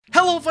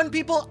Hello fun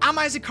people, I'm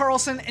Isaac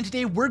Carlson, and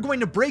today we're going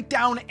to break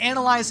down,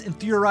 analyze, and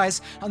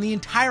theorize on the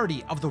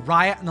entirety of the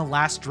Raya and the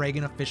Last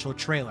Dragon official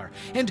trailer.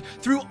 And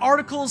through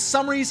articles,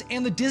 summaries,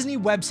 and the Disney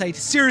website,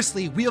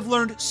 seriously, we have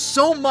learned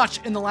so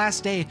much in the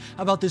last day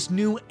about this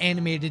new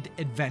animated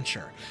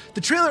adventure.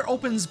 The trailer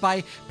opens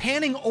by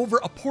panning over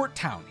a port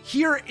town.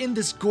 Here in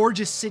this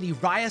gorgeous city,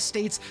 Raya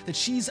states that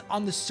she's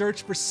on the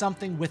search for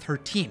something with her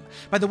team.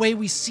 By the way,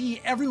 we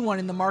see everyone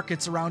in the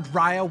markets around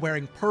Raya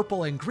wearing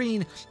purple and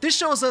green. This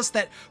shows us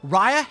that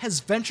Raya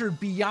has ventured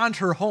beyond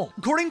her home.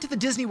 According to the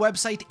Disney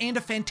website and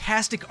a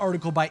fantastic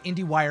article by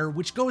IndieWire,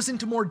 which goes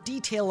into more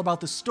detail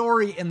about the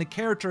story and the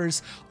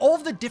characters, all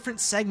of the different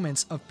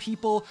segments of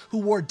people who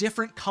wore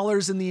different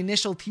colors in the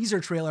initial teaser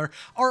trailer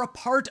are a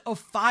part of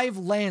 5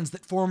 lands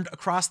that formed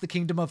across the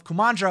kingdom of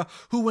Kumandra,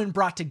 who when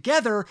brought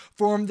together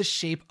form the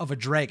shape of a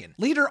dragon.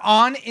 Later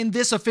on in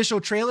this official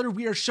trailer,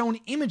 we are shown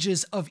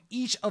images of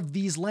each of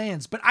these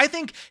lands, but I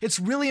think it's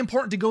really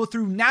important to go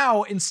through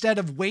now instead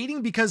of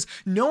waiting, because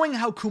knowing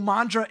how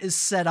Kumandra is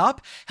set up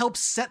helps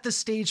set the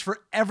stage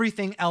for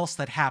everything else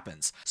that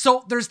happens.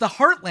 So there's the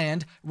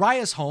Heartland,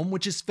 Raya's home,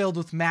 which is filled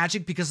with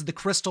magic because of the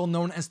crystal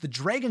known as the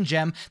Dragon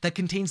Gem that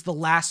contains the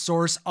last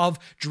source of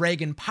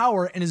dragon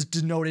power and is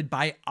denoted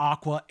by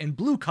aqua and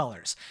blue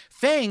colors.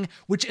 Fang,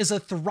 which is a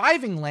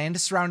thriving land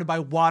surrounded by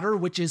water,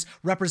 which is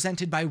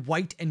represented by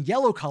white and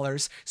yellow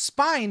colors.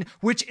 Spine,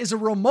 which is a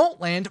remote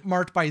land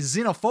marked by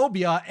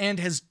xenophobia and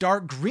has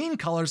dark green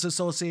colors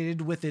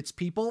associated with its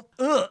people.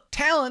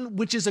 Talon,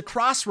 which is a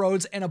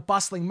crossroads and a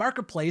bustling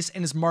marketplace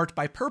and is marked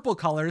by purple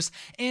colors.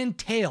 And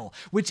Tail,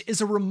 which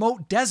is a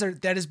remote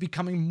desert that is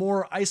becoming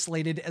more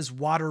isolated as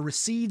water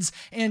recedes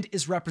and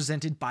is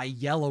represented by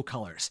yellow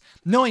colors.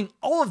 Knowing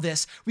all of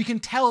this, we can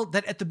tell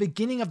that at the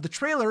beginning of the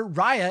trailer,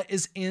 Raya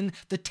is in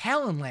the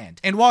Talon land.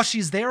 And while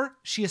she's there,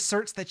 she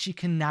asserts that she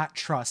cannot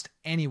trust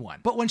anyone.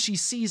 But when she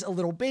sees a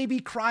little baby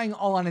crying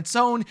all on its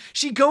own,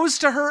 she goes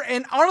to her,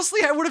 and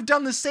honestly, I would have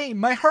done the same.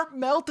 My heart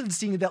melted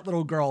seeing that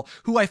little girl,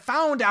 who I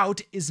found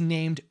out is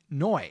named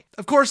Noi.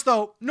 Of course,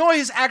 though, Noi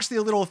is actually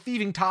a little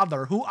thieving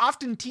toddler who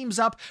often teams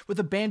up with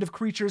a band of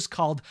creatures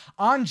called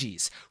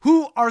Anjis,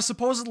 who are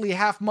supposedly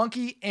half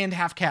monkey and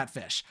half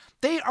catfish.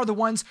 They are the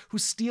ones who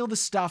steal the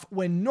stuff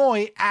when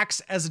Noi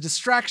acts as a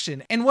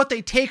distraction, and what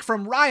they take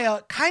from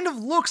Raya kind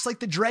of looks like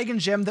the dragon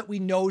gem that we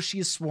know she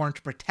is sworn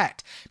to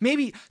protect.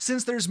 Maybe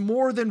since there's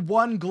more than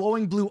one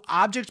glowing blue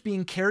object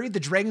being carried, the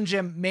dragon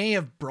gem may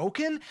have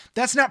broken.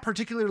 That's not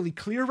particularly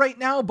clear right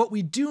now, but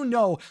we do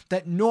know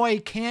that Noi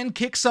can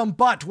kick some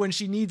butt when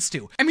she needs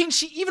to. I mean,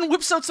 she even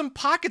whips out some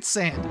pocket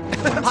sand.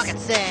 Pocket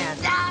sand.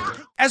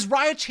 As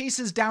Raya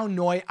chases down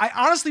Noi, I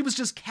honestly was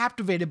just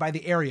captivated by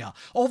the area.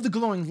 All of the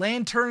glowing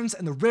lanterns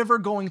and the river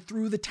going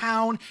through the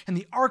town, and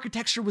the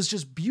architecture was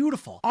just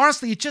beautiful.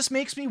 Honestly, it just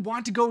makes me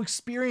want to go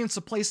experience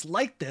a place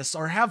like this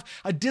or have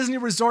a Disney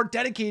resort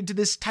dedicated to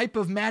this type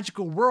of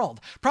magical world.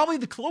 Probably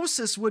the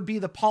closest would be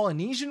the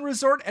Polynesian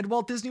resort at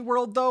Walt Disney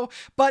World though,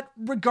 but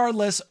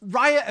regardless,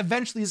 Raya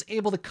eventually is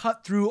able to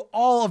cut through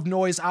all of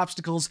Noi's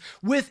obstacles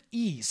with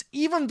ease,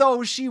 even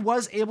though she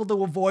was able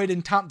to avoid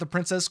and taunt the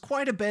princess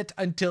quite a bit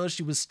until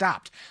she was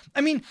stopped. I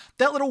mean,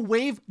 that little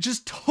wave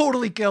just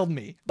totally killed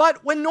me.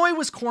 But when Noi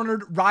was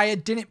cornered,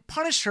 Raya didn't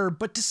punish her,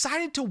 but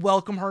decided to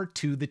welcome her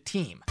to the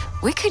team.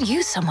 We could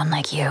use someone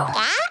like you.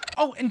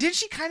 Oh, and did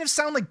she kind of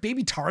sound like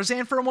baby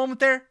Tarzan for a moment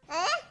there?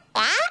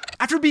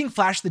 After being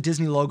flashed the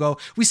Disney logo,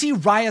 we see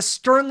Raya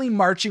sternly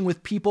marching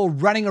with people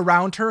running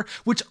around her,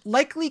 which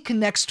likely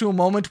connects to a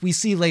moment we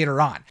see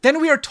later on.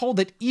 Then we are told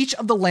that each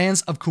of the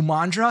lands of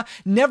Kumandra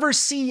never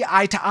see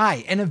eye to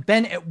eye and have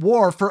been at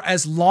war for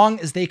as long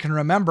as they can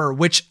remember,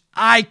 which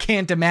I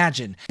can't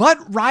imagine. But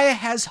Raya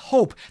has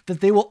hope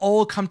that they will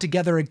all come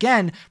together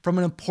again from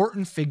an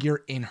important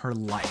figure in her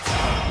life.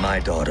 My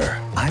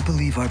daughter, I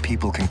believe our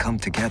people can come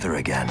together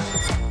again,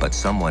 but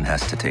someone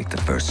has to take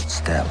the first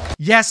step.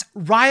 Yes,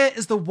 Raya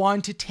is the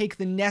one to take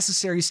the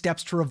necessary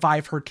steps to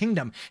revive her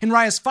kingdom. And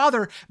Raya's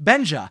father,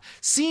 Benja,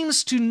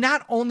 seems to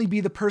not only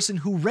be the person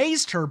who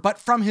raised her, but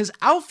from his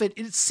outfit,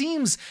 it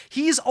seems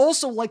he's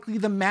also likely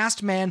the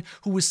masked man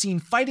who was seen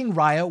fighting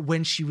Raya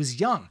when she was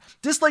young.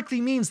 This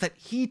likely means that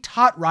he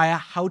taught Raya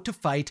how to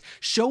fight,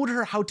 showed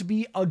her how to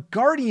be a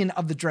guardian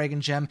of the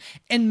Dragon Gem,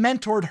 and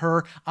mentored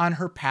her on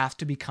her path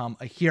to become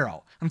a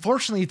hero.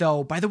 Unfortunately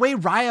though, by the way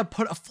Raya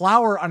put a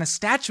flower on a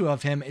statue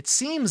of him, it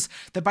seems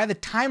that by the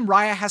time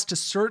Raya has to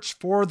search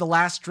for the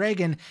last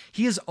dragon,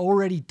 he has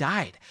already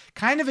died.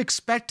 Kind of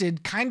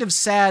expected, kind of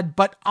sad,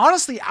 but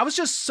honestly, I was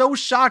just so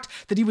shocked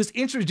that he was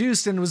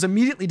introduced and was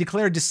immediately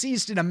declared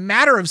deceased in a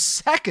matter of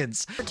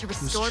seconds. To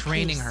restore Who's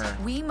training peace, her?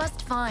 we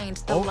must find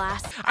the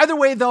last. Either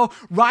way though,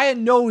 Raya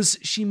knows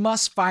she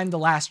must find the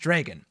last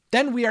dragon.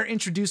 Then we are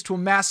introduced to a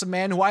massive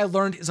man who I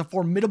learned is a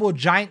formidable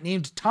giant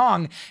named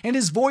Tong, and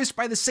is voiced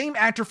by the same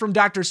actor from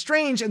Doctor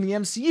Strange in the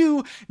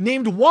MCU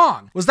named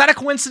Wong. Was that a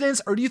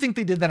coincidence, or do you think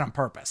they did that on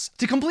purpose?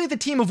 To complete the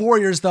team of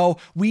warriors, though,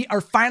 we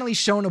are finally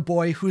shown a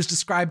boy who is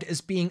described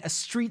as being a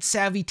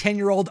street-savvy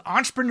 10-year-old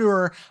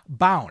entrepreneur,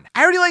 Baun.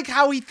 I already like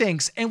how he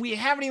thinks, and we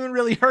haven't even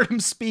really heard him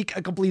speak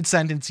a complete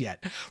sentence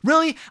yet.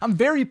 Really, I'm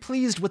very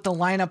pleased with the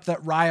lineup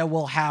that Raya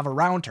will have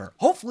around her.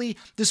 Hopefully,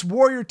 this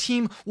warrior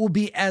team will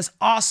be as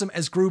awesome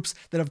as groups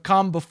that have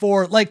come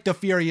before, like the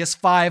Furious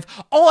Five.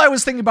 All I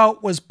was thinking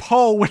about was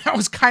Poe when I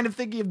was kind of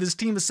thinking of this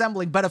team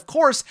assembling, but of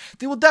course,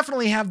 they will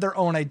definitely have their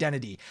own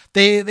identity.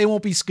 They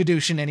won't be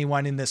skadooshing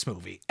anyone in this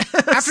movie.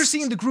 After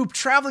seeing the group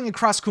traveling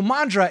across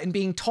Kumandra and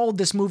being told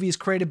this movie is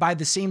created by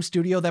the same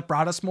studio that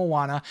brought us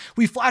Moana,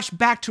 we flash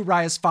back to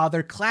Raya's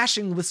father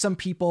clashing with some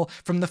people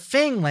from the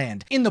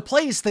Fangland in the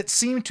place that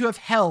seemed to have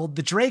held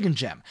the Dragon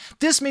Gem.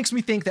 This makes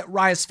me think that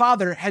Raya's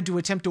father had to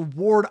attempt to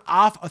ward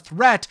off a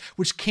threat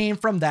which came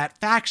from that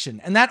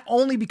faction, and that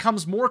only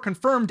becomes more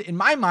confirmed in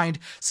my mind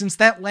since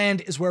that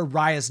land is where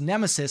Raya's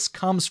nemesis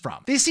comes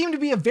from. They seem to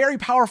be a very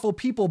powerful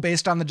people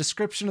based on the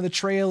description of the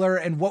trailer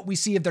and what we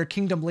see of their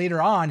kingdom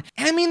later on,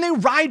 and I mean they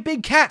ride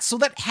big cats, so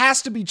that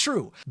has to be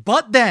true.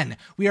 But then,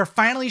 we are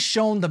finally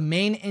shown the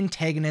main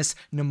antagonist,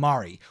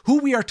 Namaari, who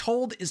we are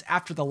told is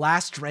after the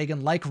last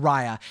dragon like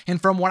Raya,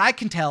 and from what I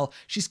can tell,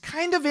 she's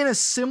kind of in a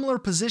similar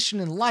position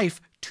in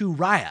life to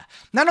Raya.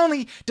 Not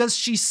only does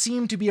she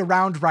seem to be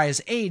around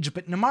Raya's age,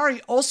 but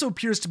Namaari also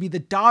appears to be the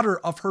daughter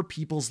of her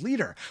people's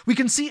leader. We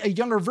can see a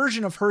younger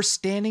version of her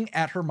standing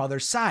at her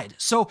mother's side.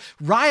 So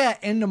Raya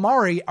and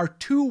Namaari are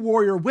two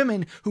warrior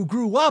women who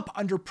grew up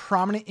under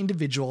prominent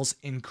individuals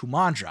in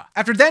Kumandra.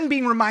 After then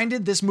being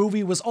reminded this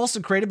movie was also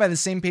created by the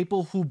same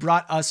people who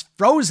brought us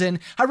Frozen,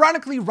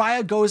 ironically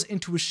Raya goes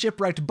into a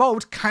shipwrecked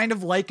boat, kind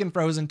of like in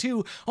Frozen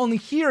 2, only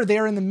here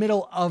they're in the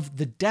middle of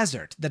the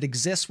desert that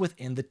exists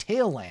within the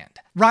Tailland.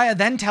 Raya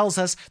then tells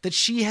us that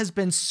she has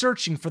been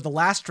searching for the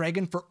last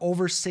dragon for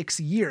over 6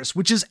 years,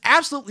 which is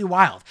absolutely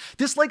wild.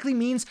 This likely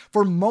means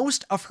for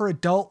most of her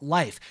adult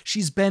life,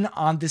 she's been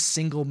on this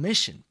single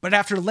mission. But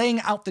after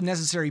laying out the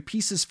necessary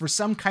pieces for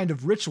some kind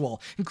of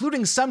ritual,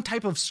 including some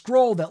type of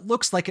scroll that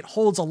looks like it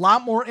holds a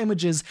lot more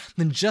images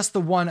than just the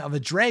one of a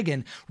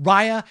dragon,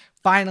 Raya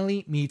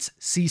finally meets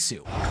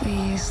Sisu.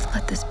 Please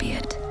let this be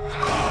it.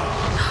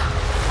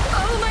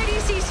 Oh, mighty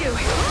Sisu!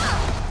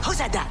 Who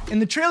said that? In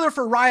the trailer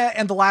for Raya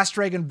and the Last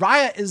Dragon,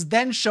 Raya is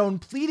then shown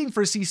pleading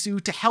for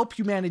Sisu to help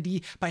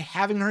humanity by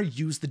having her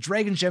use the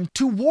Dragon Gem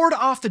to ward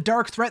off the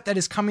dark threat that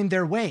is coming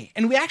their way.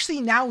 And we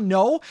actually now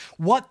know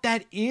what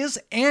that is,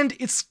 and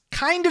it's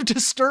kind of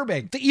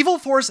disturbing. The evil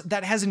force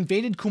that has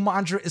invaded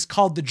Kumandra is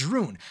called the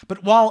Droon,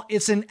 but while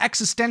it's an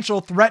existential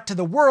threat to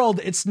the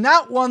world, it's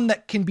not one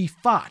that can be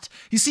fought.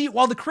 You see,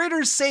 while the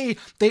creators say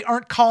they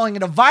aren't calling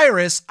it a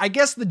virus, I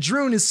guess the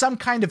Droon is some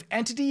kind of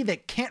entity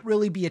that can't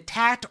really be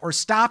attacked or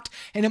stopped,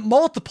 and it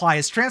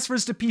multiplies,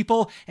 transfers to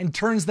people, and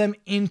turns them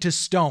into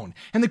stone.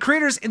 And the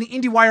creators in the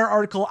IndieWire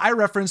article I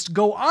referenced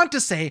go on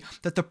to say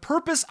that the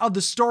purpose of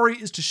the story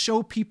is to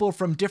show people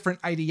from different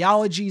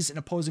ideologies and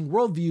opposing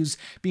worldviews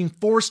being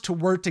forced to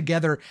work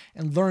together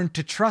and learn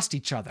to trust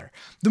each other.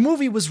 The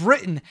movie was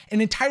written an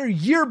entire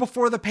year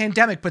before the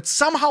pandemic, but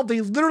somehow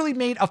they literally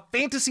made a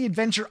fantasy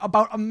adventure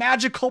about a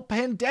magical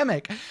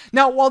pandemic.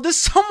 Now, while this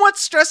somewhat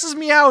stresses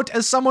me out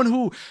as someone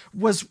who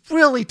was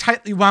really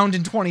tightly wound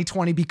in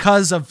 2020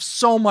 because of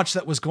so much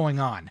that was going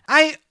on,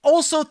 I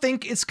also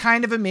think it's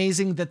kind of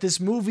amazing that this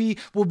movie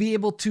will be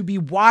able to be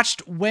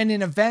watched when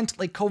an event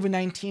like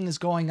COVID-19 is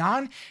going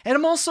on. And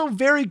I'm also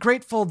very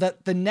grateful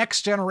that the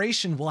next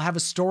generation will have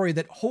a story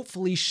that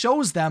hopefully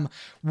shows them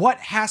what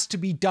has to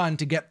be done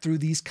to get through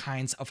these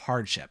kinds of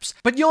hardships.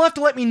 But you'll have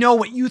to let me know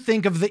what you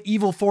think of the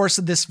evil force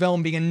of this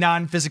film being a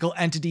non-physical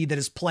entity that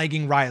is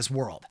plaguing Raya's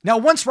world. Now,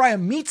 once Raya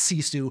meets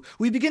Sisu,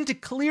 we begin to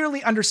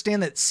clearly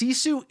understand that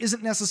Sisu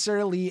isn't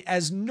necessarily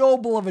as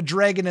noble of a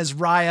dragon as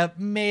Raya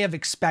may have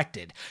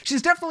expected.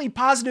 She's definitely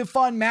positive,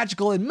 fun,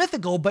 magical, and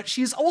mythical, but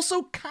she's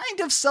also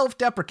kind of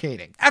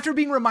self-deprecating. After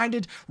being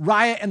reminded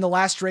Raya and the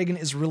Last Dragon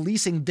is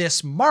releasing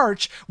this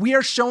March, we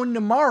are shown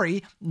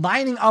Namaari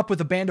lining up with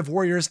a band of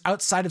warriors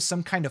outside of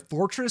some kind of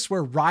fortress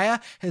where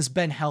Raya has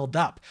been held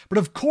up. But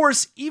of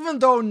course, even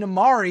though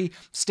Namaari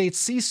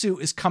states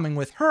Sisu is coming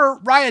with her,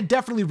 Raya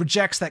definitely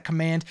rejects that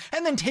command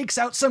and then takes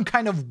out some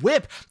kind of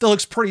whip that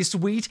looks pretty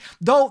sweet,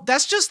 though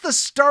that's just the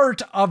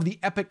start of the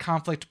epic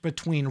conflict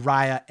between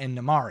Raya and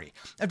Namaari.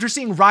 After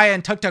seeing Raya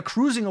and Tukta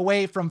cruising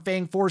away from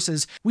Fang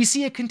forces, we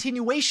see a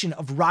continuation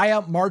of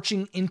Raya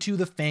marching into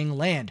the Fang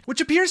land,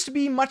 which appears to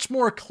be much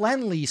more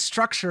cleanly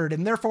structured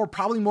and therefore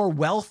probably more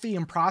wealthy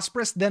and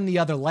prosperous than the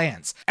other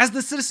lands. As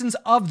the citizens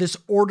of this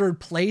ordered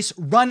place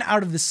run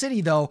out of the city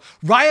though,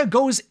 Raya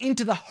goes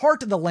into the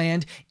heart of the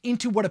land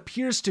into what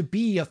appears to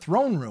be a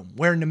throne room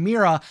where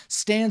Namira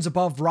stands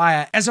above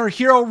Raya as our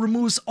hero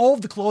removes all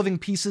of the clothing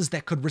pieces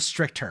that could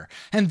restrict her.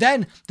 And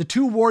then the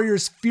two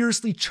warriors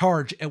fiercely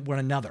charge at one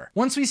another.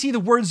 Once we see the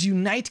words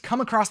unite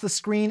come across the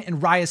screen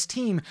and Raya's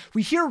team,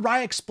 we hear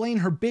Raya explain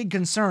her big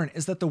concern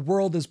is that the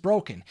world is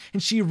broken,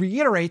 and she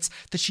reiterates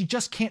that she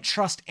just can't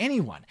trust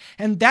anyone.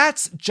 And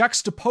that's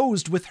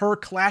juxtaposed with her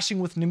clashing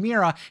with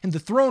Namira in the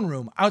throne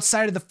room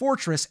outside of the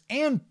fortress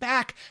and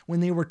back when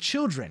they were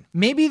children.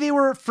 Maybe they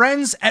were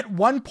friends at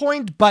one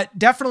point, but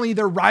definitely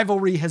their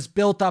rivalry has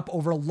built up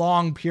over a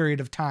long period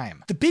of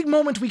time. The big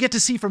moment we get to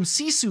see from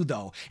Sisu,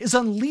 though, is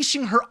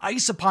unleashing her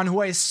ice upon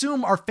who I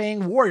assume are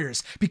Fang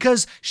warriors,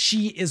 because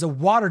she is a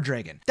water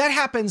dragon. That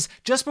happens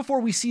just before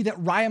we see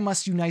that Raya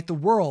must unite the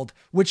world,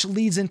 which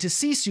leads into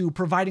Sisu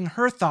providing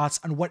her thoughts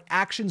on what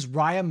actions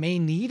Raya may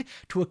need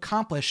to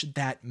accomplish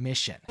that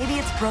mission. Maybe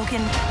it's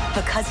broken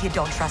because you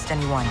don't trust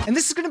anyone. And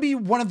this is going to be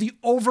one of the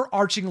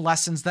overarching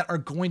lessons that are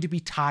going to be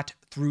taught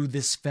through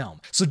this film.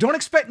 So don't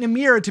expect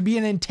Namira to be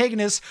an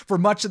antagonist for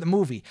much of the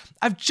movie.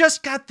 I've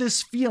just got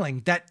this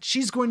feeling that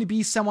she's going to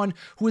be someone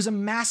who is a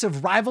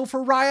massive rival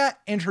for Raya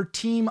and her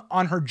team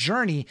on her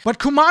journey, but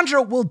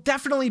Kumandra will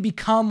definitely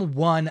become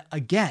one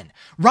again.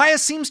 Raya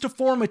seems to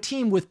form a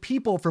team with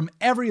people from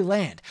every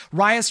land.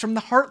 Raya's from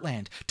the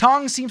Heartland,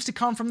 Tong seems to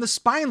come from the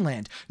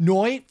Spineland,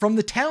 Noi from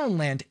the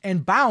Talonland,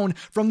 and Baun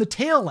from the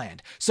Tailland.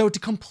 So to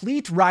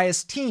complete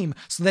Raya's team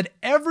so that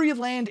every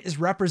land is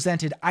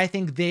represented, I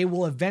think they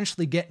will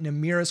eventually get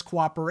Namira's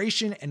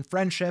cooperation and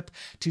friendship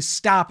to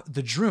stop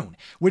the Droon,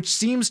 which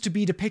seems to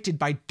be depicted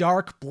by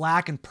dark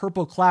black and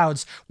purple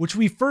clouds, which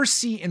we first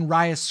see in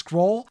Raya's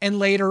scroll and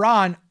later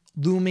on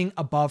looming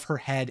above her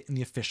head in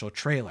the official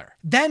trailer.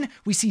 Then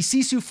we see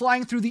Sisu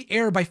flying through the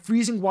air by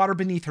freezing water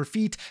beneath her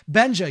feet,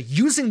 Benja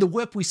using the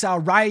whip we saw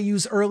Raya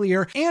use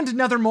earlier, and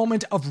another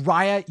moment of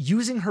Raya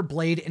using her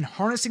blade and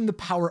harnessing the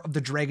power of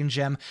the Dragon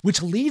Gem,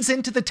 which leads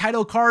into the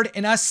title card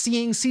and us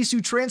seeing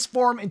Sisu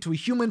transform into a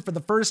human for the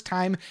first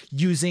time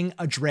using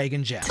a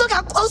Dragon Gem. Look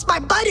how close my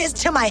butt is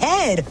to my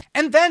head.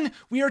 And then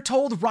we are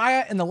told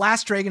Raya and the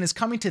Last Dragon is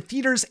coming to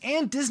theaters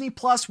and Disney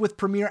Plus with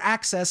premiere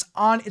access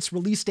on its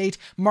release date,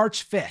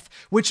 March 5th.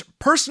 Which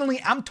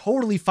personally I'm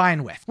totally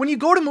fine with. When you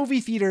go to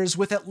movie theaters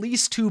with at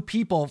least 2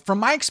 people, from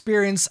my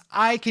experience,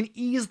 I can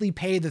easily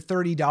pay the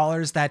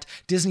 $30 that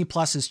Disney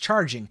Plus is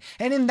charging.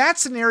 And in that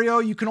scenario,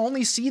 you can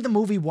only see the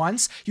movie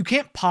once, you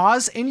can't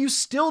pause, and you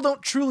still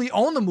don't truly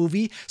own the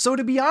movie. So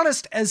to be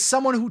honest, as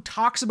someone who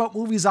talks about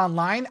movies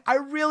online, I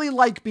really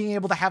like being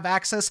able to have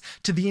access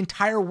to the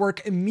entire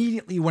work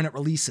immediately when it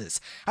releases.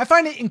 I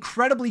find it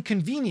incredibly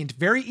convenient,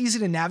 very easy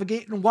to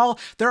navigate, and while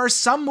there are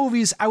some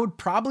movies I would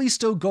probably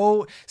still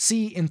go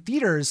see in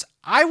theaters,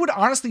 I would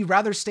honestly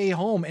rather stay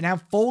home and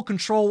have full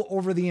control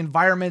over the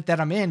environment that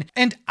I'm in,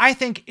 and I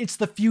think it's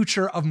the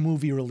future of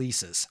movie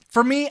releases.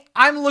 For me,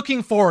 I'm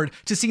looking forward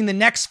to seeing the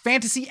next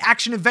fantasy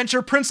action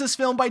adventure princess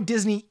film by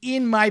Disney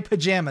in my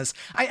pajamas.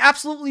 I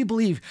absolutely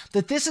believe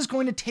that this is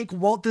going to take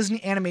Walt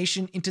Disney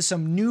Animation into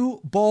some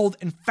new, bold,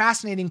 and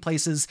fascinating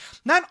places,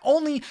 not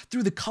only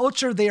through the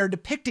culture they are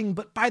depicting,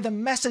 but by the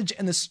message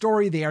and the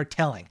story they are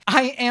telling.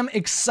 I am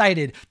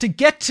excited to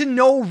get to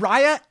know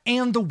Raya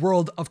and the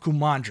world of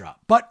Kumandra.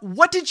 But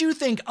what did you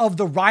think of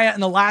the Raya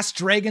and the Last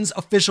Dragon's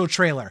official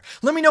trailer?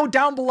 Let me know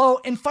down below,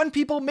 and fun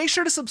people, make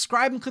sure to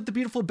subscribe and click the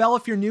beautiful bell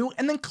if you're new,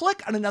 and then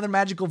click on another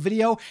magical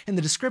video in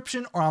the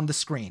description or on the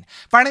screen.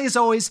 Finally, as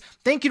always,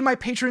 thank you to my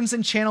patrons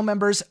and channel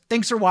members.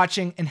 Thanks for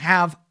watching, and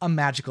have a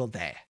magical day.